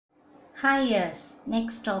Hi, yes.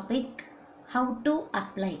 Next topic, how to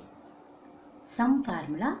apply some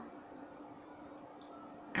formula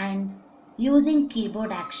and using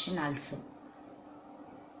keyboard action also.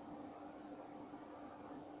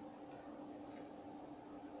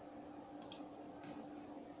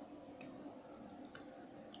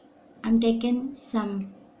 I'm taking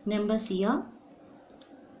some numbers here.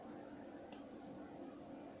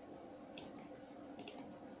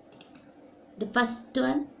 The first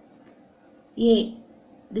one, A.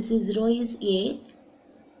 This is row is A.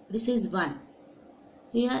 This is 1.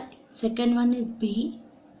 Here second one is B.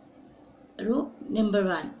 Row number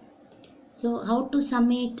 1. So how to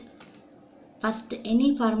sum it? First,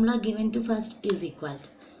 any formula given to first is equal.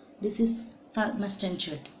 This is must and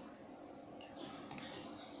should.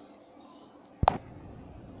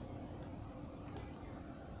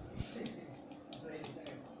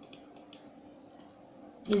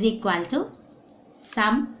 Is equal to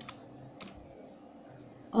sum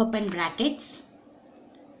open brackets.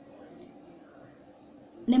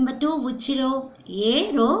 Number 2, which row?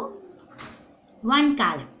 A row, 1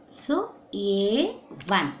 column. So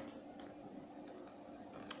A1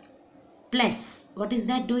 plus, what is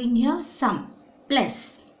that doing here? Sum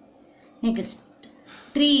plus. Next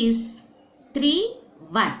 3 is 3,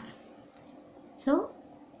 1. So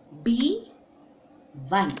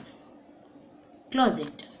B1. Close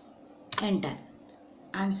it. Enter.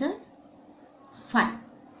 Answer 5.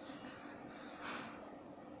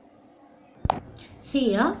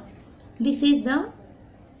 See here, this is the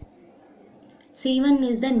C1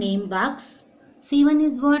 is the name box. C1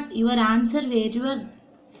 is what? Your answer where you are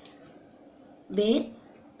there.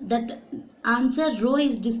 That answer row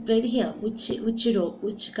is displayed here. Which row,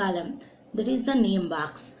 which column? That is the name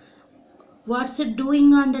box. What's it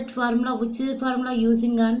doing on that formula? Which is the formula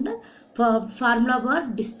using and for formula bar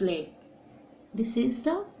displayed. This is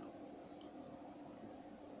the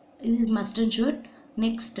must and should.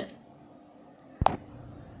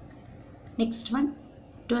 Next one,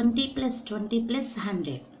 20 plus 20 plus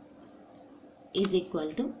 100 is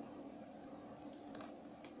equal to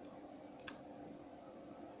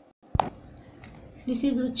this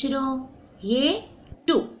is which row?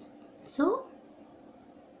 A2. So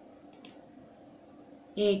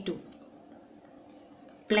A2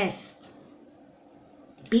 plus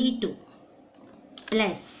B2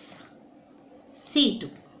 plus C2.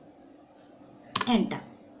 Enter.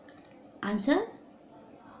 Answer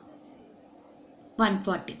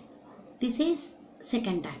 140. This is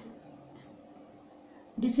second time.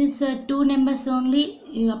 This is 2 numbers only.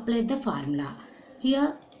 You apply the formula.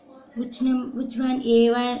 Here which one?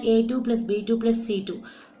 A1, A2 plus B2 plus C2.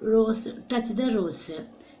 Rows, touch the rows.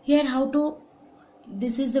 Here how to,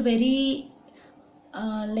 this is a very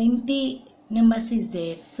lengthy numbers is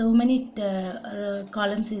there. So many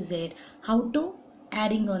columns is there. How to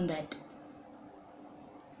adding on that?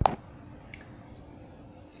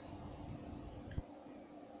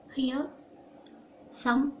 Here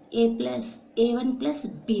sum A1 plus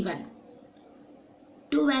B1.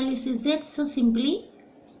 2 values is there. So simply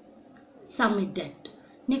sum it that.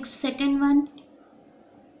 Next second one,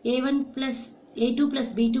 A1 plus A2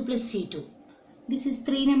 plus B2 plus C2. This is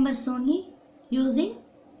 3 numbers only, using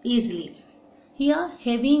easily. Here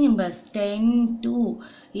heavy numbers 10 to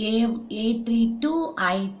A3 to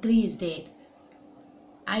I3 is there.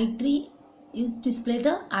 I3 is display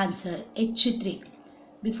the answer H3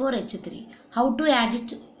 before H3. How to add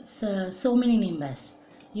it? So many numbers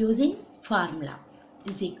using formula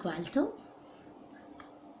is equal to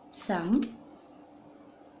sum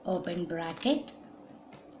open bracket.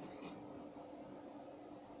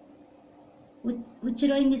 Which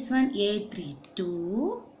row in this one? A3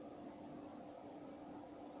 to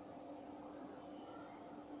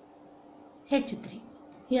H3.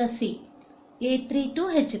 Here see, A3 to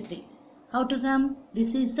H3. How to come?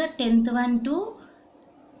 This is the 10th one to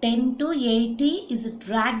 10 to 80 is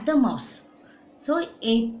drag the mouse. So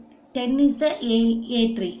 10 is the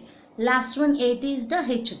A3. Last one 80 is the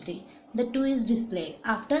H3. The 2 is displayed.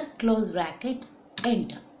 After close bracket,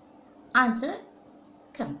 enter. Answer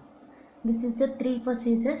come. This is the 3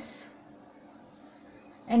 procedures.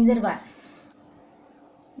 Another one.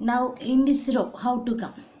 Now in this row, how to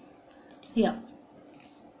come? Here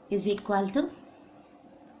is equal to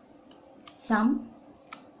sum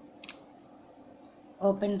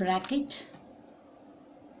open bracket,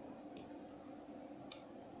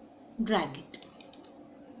 drag it,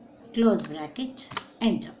 close bracket,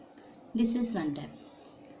 enter. This is one time.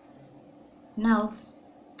 Now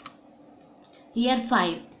here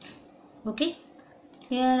 5. Okay,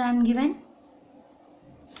 here I am given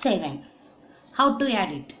 7. How to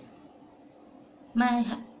add it?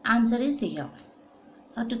 Answer is here.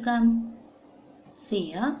 How to come?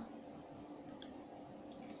 See here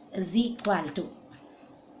is equal to.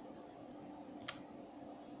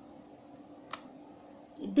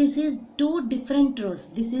 This is two different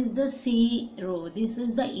rows. This is the C row. This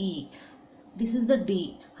is the E. This is the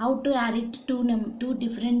D. How to add it to two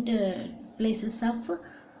different places of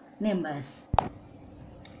numbers.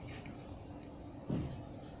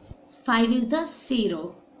 5 is the C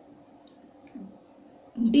row.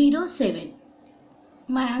 D row 7.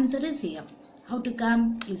 My answer is here. How to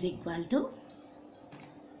come? Is equal to.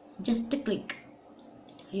 Just click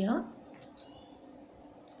here.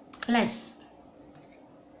 Plus.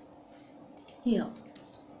 Here.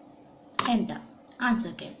 Enter.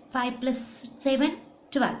 Answer came. 5 plus 7,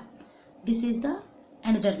 12. This is the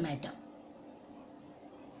another method.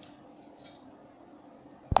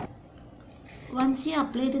 Once you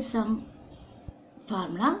apply the sum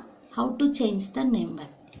formula, how to change the number?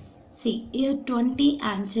 See, here 20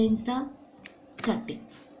 I am change the 30.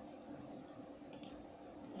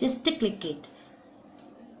 Just click it.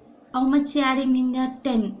 How much adding in the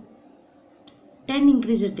 10? 10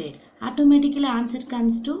 increased there. Automatically answer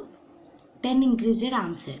comes to 10 increased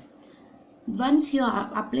answer. Once you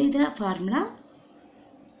apply the formula,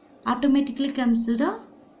 automatically comes to the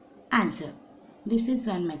answer. This is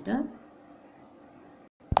one method.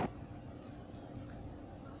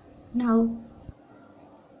 Now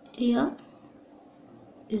here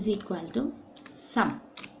is equal to sum.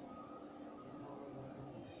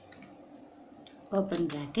 Open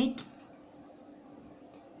bracket.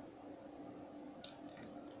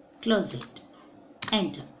 Close it.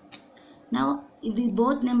 Enter. Now the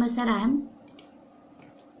both numbers are I am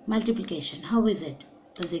multiplication. How is it?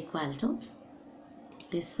 Is equal to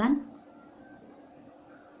this one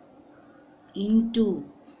into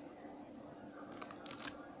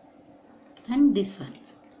and this one.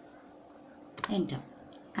 Enter.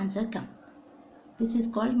 Answer come. This is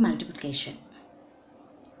called multiplication.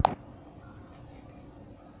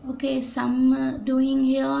 Okay, sum doing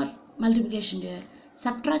here, multiplication here.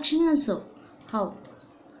 Subtraction also. How?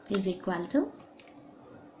 Is equal to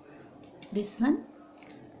this one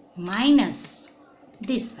minus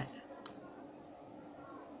this one.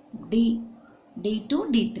 D2,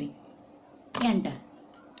 D3. Enter.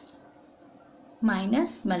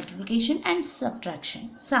 Minus multiplication and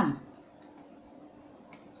subtraction. Sum.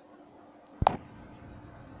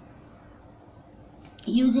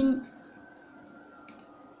 Using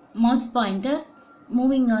mouse pointer,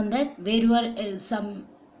 moving on that wherever some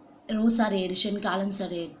rows are addition, columns are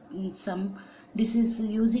some. This is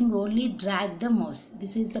using only drag the mouse.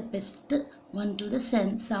 This is the best one to the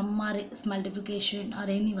sum or multiplication or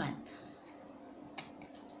anyone.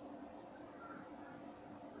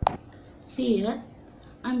 See here,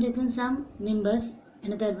 I am taking some numbers.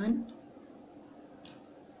 Another one.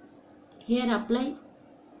 Here apply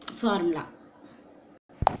formula.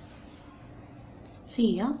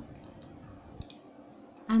 See here,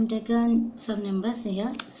 I am taking some numbers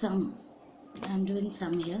here. Sum. I am doing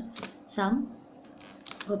sum here. Sum.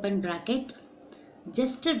 Open bracket.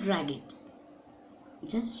 Just drag it.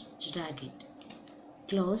 Just drag it.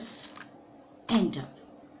 Close. Enter.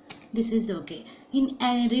 This is okay. In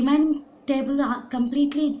remaining table are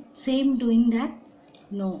completely same doing that?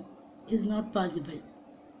 No, is not possible.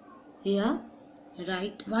 Here,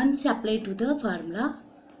 right, once apply to the formula,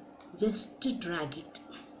 just drag it.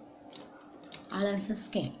 All answers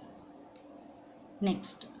came.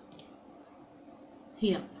 Next,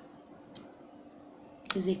 here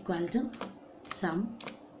is equal to sum,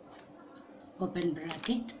 open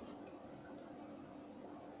bracket,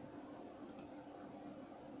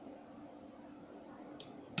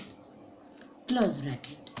 close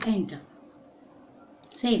bracket, enter.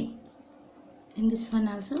 Same. In this one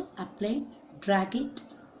also apply, drag it,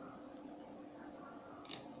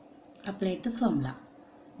 apply the formula.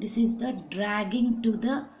 This is the dragging to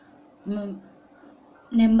the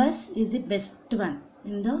numbers is the best one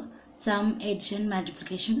in the sum, addition,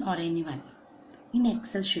 multiplication or anyone in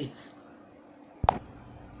Excel sheets.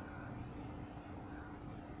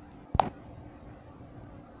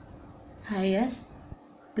 Hi, yes,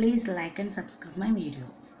 please like and subscribe my video.